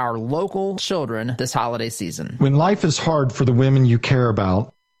difference for our local children this holiday season. When life is hard for the women you care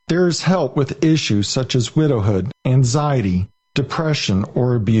about, there is help with issues such as widowhood, anxiety, depression,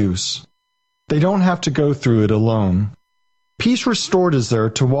 or abuse. They don't have to go through it alone. Peace Restored is there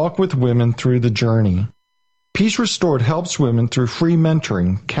to walk with women through the journey. Peace Restored helps women through free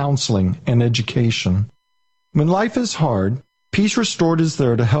mentoring, counseling, and education. When life is hard, Peace Restored is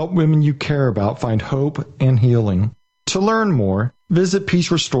there to help women you care about find hope and healing. To learn more, visit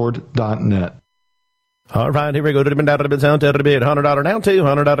peacerestored.net. All right, here we go. $100 down,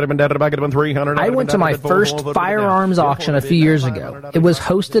 $200 I went to my first firearms auction a few years ago. It was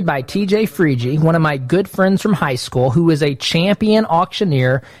hosted by TJ Freegee, one of my good friends from high school, who is a champion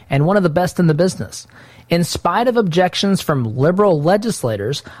auctioneer and one of the best in the business. In spite of objections from liberal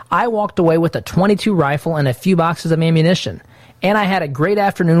legislators, I walked away with a .22 rifle and a few boxes of ammunition. And I had a great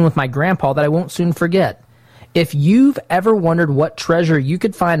afternoon with my grandpa that I won't soon forget. If you've ever wondered what treasure you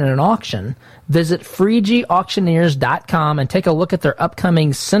could find in an auction, visit FreegeeAuctioneers.com and take a look at their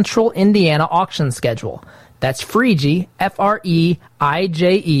upcoming Central Indiana auction schedule. That's Freegee,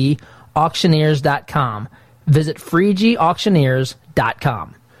 Freije, auctioneers.com. Visit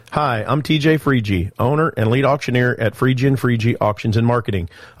FreegeeAuctioneers.com. Hi, I'm TJ Freegee, owner and lead auctioneer at Freegee Auctions and Marketing.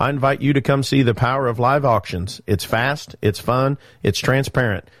 I invite you to come see the power of live auctions. It's fast, it's fun, it's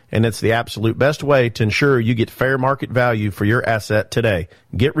transparent, and it's the absolute best way to ensure you get fair market value for your asset today.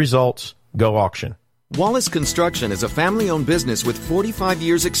 Get results, go auction. Wallace Construction is a family-owned business with 45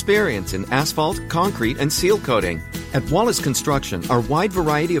 years' experience in asphalt, concrete, and seal coating. At Wallace Construction, our wide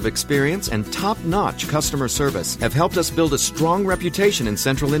variety of experience and top-notch customer service have helped us build a strong reputation in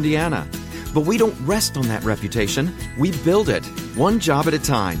Central Indiana. But we don't rest on that reputation. We build it, one job at a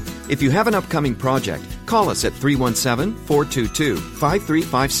time. If you have an upcoming project, call us at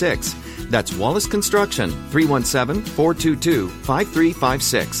 317-422-5356. That's Wallace Construction,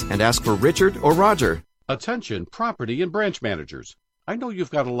 317-422-5356, and ask for Richard or Roger. Attention, property and branch managers. I know you've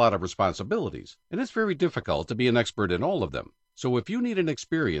got a lot of responsibilities, and it's very difficult to be an expert in all of them. So if you need an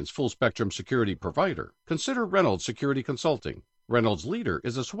experienced full-spectrum security provider, consider Reynolds Security Consulting. Reynolds' leader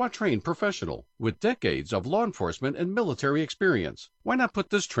is a SWAT-trained professional with decades of law enforcement and military experience. Why not put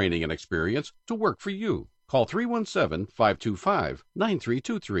this training and experience to work for you? Call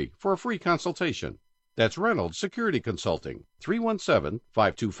 317-525-9323 for a free consultation. That's Reynolds Security Consulting,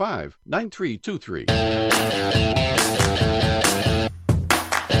 317-525-9323.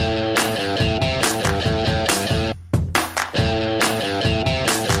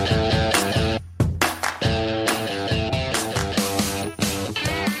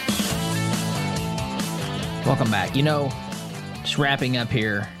 Welcome back. You know, just wrapping up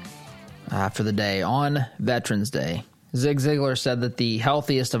here for the day on Veterans Day. Zig Ziglar said that the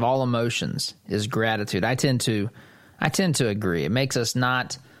healthiest of all emotions is gratitude. I tend to agree. It makes us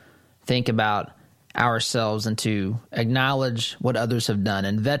not think about ourselves and to acknowledge what others have done.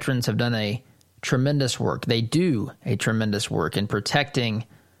 And veterans have done a tremendous work. They do a tremendous work in protecting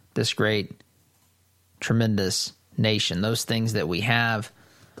this great, tremendous nation. Those things that we have,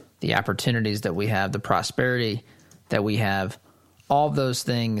 the opportunities that we have, the prosperity that we have, all of those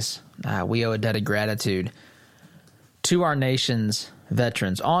things, we owe a debt of gratitude to our nation's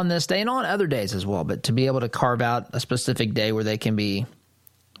veterans on this day and on other days as well. But to be able to carve out a specific day where they can be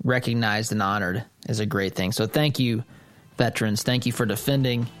recognized and honored is a great thing. So thank you, veterans. Thank you for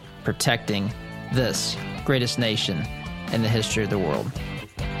defending, protecting this greatest nation in the history of the world.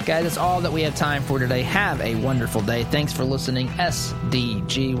 Guys, that's all that we have time for today. Have a wonderful day. Thanks for listening.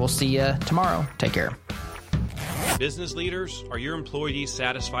 SDG. We'll see you tomorrow. Take care. Business leaders, are your employees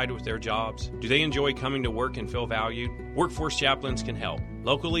satisfied with their jobs? Do they enjoy coming to work and feel valued? Workforce Chaplains can help.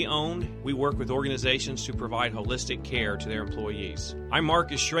 Locally owned, we work with organizations to provide holistic care to their employees. I'm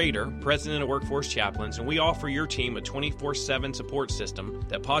Marcus Schrader, president of Workforce Chaplains, and we offer your team a 24/7 support system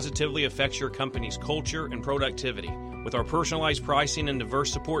that positively affects your company's culture and productivity. With our personalized pricing and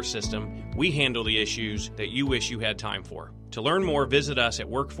diverse support system, we handle the issues that you wish you had time for. To learn more, visit us at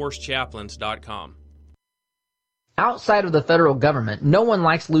workforcechaplains.com. Outside of the federal government, no one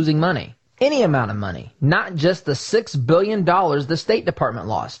likes losing money. Any amount of money, not just the $6 billion the State Department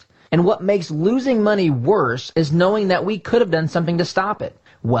lost. And what makes losing money worse is knowing that we could have done something to stop it.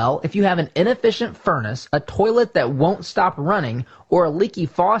 Well, if you have an inefficient furnace, a toilet that won't stop running, or a leaky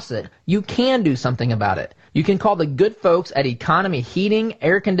faucet, you can do something about it. You can call the good folks at Economy Heating,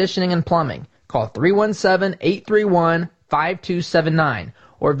 Air Conditioning, and Plumbing. Call 317-831-5279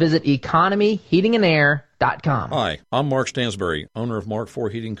 or visit economyheatingandair.com. Hi, I'm Mark Stansberry, owner of Mark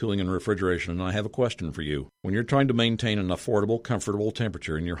IV Heating, Cooling, and Refrigeration, and I have a question for you. When you're trying to maintain an affordable, comfortable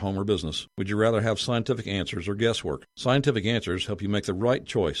temperature in your home or business, would you rather have scientific answers or guesswork? Scientific answers help you make the right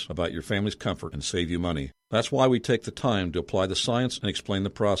choice about your family's comfort and save you money. That's why we take the time to apply the science and explain the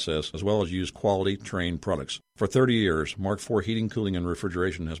process, as well as use quality, trained products. For 30 years, Mark IV Heating, Cooling, and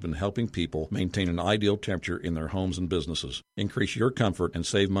Refrigeration has been helping people maintain an ideal temperature in their homes and businesses. Increase your comfort and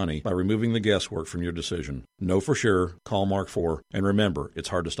save money by removing the guesswork from your decision. Know for sure, call Mark IV, and remember, it's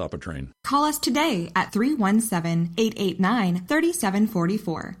hard to stop a train. Call us today at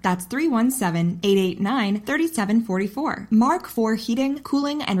 317-889-3744. That's 317-889-3744. Mark IV Heating,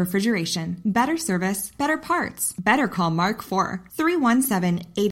 Cooling, and Refrigeration. Better service, better parts. Better call Mark IV. 317-889-3744.